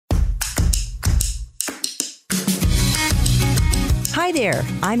Hi there,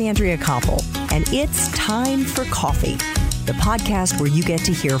 I'm Andrea Koppel, and it's Time for Coffee, the podcast where you get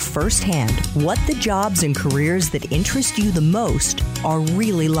to hear firsthand what the jobs and careers that interest you the most are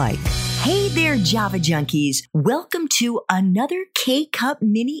really like. Hey there, Java junkies. Welcome to another K-Cup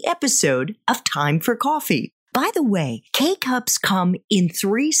mini episode of Time for Coffee. By the way, K-Cups come in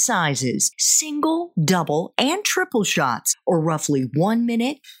 3 sizes, single, double, and triple shots, or roughly 1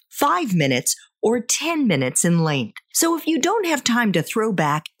 minute, 5 minutes, or 10 minutes in length. So if you don't have time to throw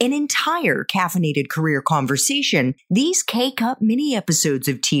back an entire caffeinated career conversation, these K-Cup mini episodes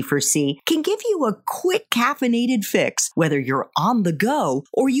of T4C can give you a quick caffeinated fix, whether you're on the go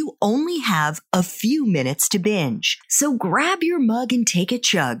or you only have a few minutes to binge. So grab your mug and take a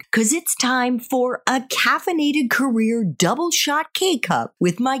chug, because it's time for a caffeinated career double shot K-Cup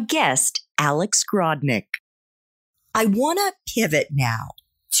with my guest, Alex Grodnik. I want to pivot now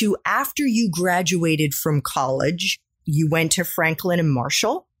to after you graduated from college, you went to Franklin and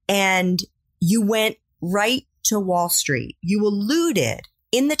Marshall, and you went right to Wall Street. You alluded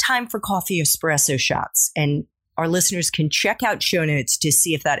in the Time for Coffee espresso shots, and our listeners can check out show notes to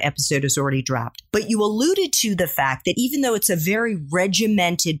see if that episode is already dropped. But you alluded to the fact that even though it's a very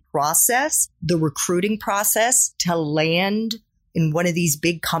regimented process, the recruiting process to land in one of these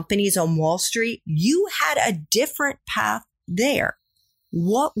big companies on Wall Street, you had a different path there.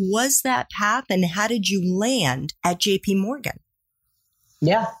 What was that path, and how did you land at JP Morgan?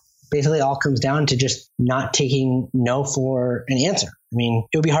 Yeah, basically all comes down to just not taking no for an answer. I mean,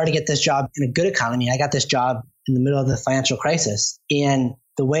 it would be hard to get this job in a good economy. I got this job in the middle of the financial crisis. And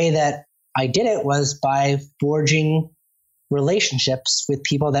the way that I did it was by forging relationships with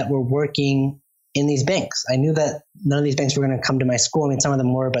people that were working in these banks. I knew that none of these banks were going to come to my school. I mean, some of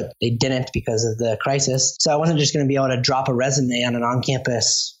them were, but they didn't because of the crisis. So I wasn't just going to be able to drop a resume on an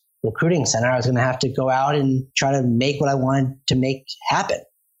on-campus recruiting center. I was going to have to go out and try to make what I wanted to make happen.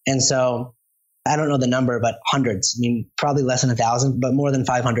 And so I don't know the number, but hundreds. I mean, probably less than 1,000, but more than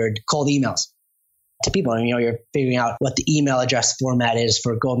 500 cold emails to people. And, you're figuring out what the email address format is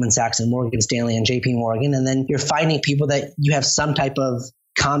for Goldman Sachs and Morgan Stanley and JP Morgan. And then you're finding people that you have some type of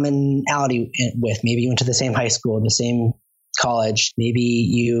commonality with. Maybe you went to the same high school, the same college. Maybe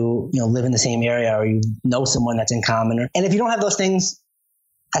you live in the same area, or you know someone that's in common. And if you don't have those things,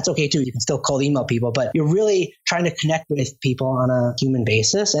 that's okay too. You can still cold email people, but you're really trying to connect with people on a human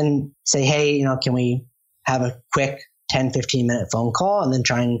basis and say, hey, can we have a quick 10, 15 minute phone call? And then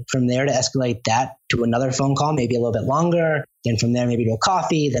trying from there to escalate that to another phone call, maybe a little bit longer. Then from there, maybe to a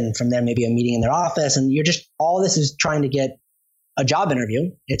coffee. Then from there, maybe a meeting in their office. And all this is trying to get a job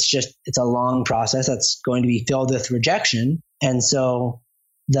interview. It's a long process that's going to be filled with rejection. And so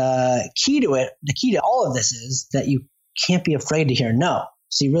the key to all of this is that you can't be afraid to hear no.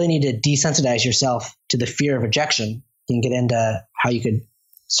 So you really need to desensitize yourself to the fear of rejection. You can get into how you could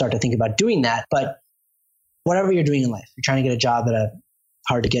start to think about doing that. But whatever you're doing in life, you're trying to get a job at a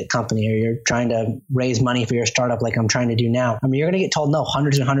hard to get company, or you're trying to raise money for your startup like I'm trying to do now. I mean, you're going to get told no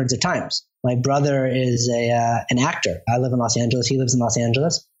hundreds and hundreds of times. My brother is an actor. I live in Los Angeles. He lives in Los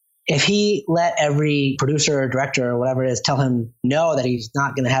Angeles. If he let every producer or director or whatever it is tell him no, that he's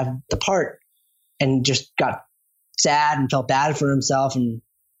not going to have the part, and just got sad and felt bad for himself and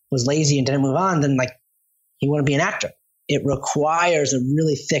was lazy and didn't move on, then he wouldn't be an actor. It requires a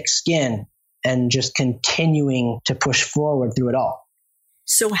really thick skin and just continuing to push forward through it all.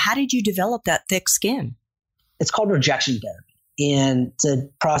 So how did you develop that thick skin? It's called rejection therapy, and it's a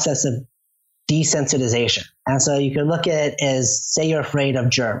process of desensitization. And so you can look at it as, say you're afraid of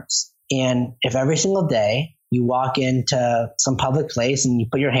germs. And if every single day you walk into some public place and you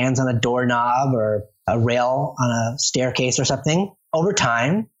put your hands on a doorknob or a rail on a staircase or something, over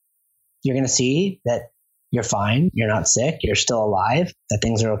time, you're going to see that you're fine. You're not sick. You're still alive, that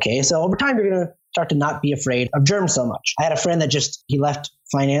things are okay. So over time, you're going to start to not be afraid of germs so much. I had a friend that he left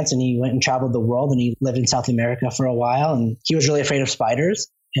finance and he went and traveled the world, and he lived in South America for a while, and he was really afraid of spiders.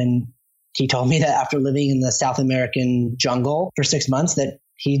 And he told me that after living in the South American jungle for 6 months, that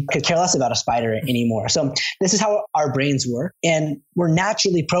he could care less about a spider anymore. So this is how our brains work. And we're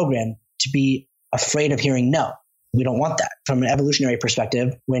naturally programmed to be afraid of hearing no. We don't want that. From an evolutionary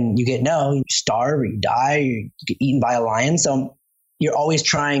perspective, when you get no, you starve or you die, or you get eaten by a lion. So you're always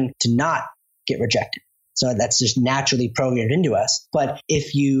trying to not get rejected. So that's just naturally programmed into us. But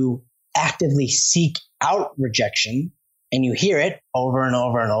if you actively seek out rejection and you hear it over and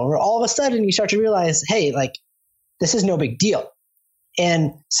over and over, all of a sudden you start to realize, hey, this is no big deal.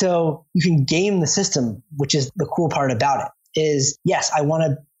 And so you can game the system, which is the cool part about it, is yes, I want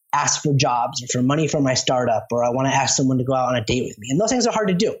to ask for jobs or for money for my startup, or I want to ask someone to go out on a date with me. And those things are hard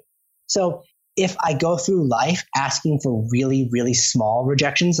to do. So if I go through life asking for really, really small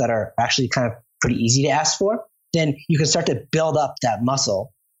rejections that are actually kind of pretty easy to ask for, then you can start to build up that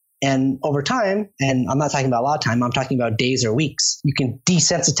muscle. And over time, and I'm not talking about a lot of time, I'm talking about days or weeks, you can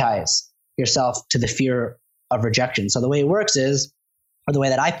desensitize yourself to the fear of rejection. So the way it works is, or the way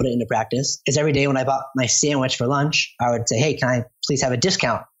that I put it into practice, is every day when I bought my sandwich for lunch, I would say, hey, can I please have a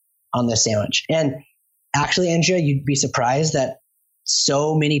discount on this sandwich? And actually, Andrea, you'd be surprised that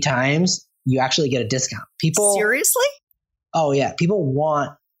so many times you actually get a discount. People Seriously? Oh yeah. People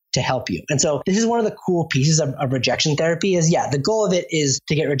want to help you. And so this is one of the cool pieces of rejection therapy is, the goal of it is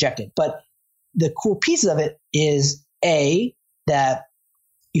to get rejected. But the cool piece of it is that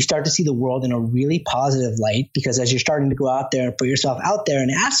you start to see the world in a really positive light, because as you're starting to go out there and put yourself out there and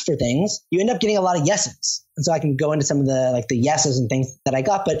ask for things, you end up getting a lot of yeses. And so I can go into some of the yeses and things that I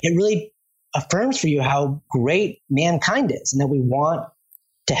got, but it really affirms for you how great mankind is and that we want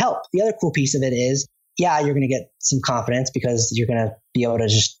to help. The other cool piece of it is, you're going to get some confidence because you're going to be able to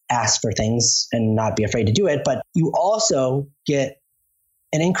just ask for things and not be afraid to do it. But you also get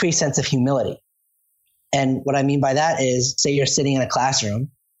an increased sense of humility. And what I mean by that is, say you're sitting in a classroom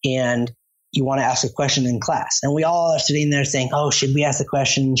and you want to ask a question in class. And we all are sitting there saying, oh, should we ask the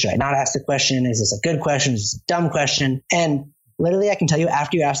question? Should I not ask the question? Is this a good question? Is this a dumb question? And literally, I can tell you,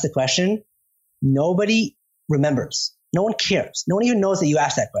 after you ask the question, nobody remembers. No one cares. No one even knows that you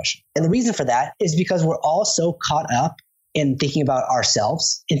asked that question. And the reason for that is because we're all so caught up in thinking about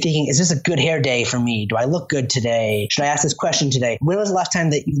ourselves and thinking, is this a good hair day for me? Do I look good today? Should I ask this question today? When was the last time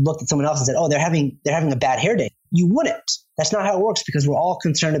that you looked at someone else and said, oh, they're having a bad hair day? You wouldn't. That's not how it works, because we're all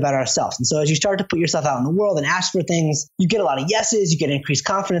concerned about ourselves. And so as you start to put yourself out in the world and ask for things, you get a lot of yeses, you get increased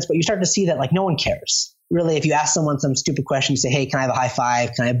confidence, but you start to see that no one cares. Really, if you ask someone some stupid question, you say, hey, can I have a high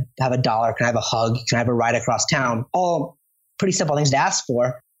five? Can I have $1? Can I have a hug? Can I have a ride across town? All pretty simple things to ask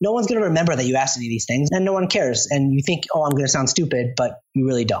for. No one's going to remember that you asked any of these things, and no one cares. And you think, oh, I'm going to sound stupid, but you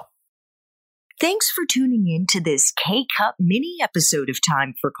really don't. Thanks for tuning in to this K-Cup mini episode of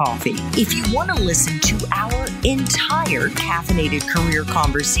Time for Coffee. If you want to listen to our entire caffeinated career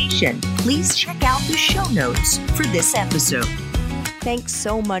conversation, please check out the show notes for this episode. Thanks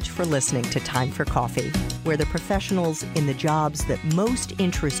so much for listening to Time for Coffee, where the professionals in the jobs that most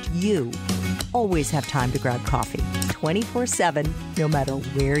interest you always have time to grab coffee 24/7, no matter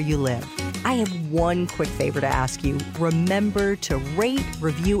where you live. I have one quick favor to ask you. Remember to rate,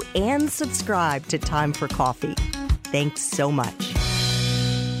 review, and subscribe to Time for Coffee. Thanks so much.